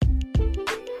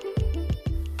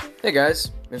Hey guys,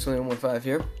 Vince115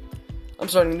 here. I'm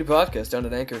starting a new podcast down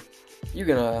at Anchor. You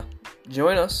can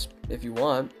join us if you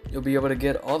want. You'll be able to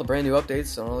get all the brand new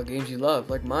updates on all the games you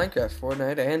love, like Minecraft,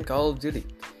 Fortnite, and Call of Duty.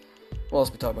 We'll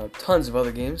also be talking about tons of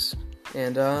other games.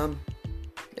 And,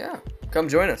 yeah, come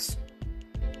join us.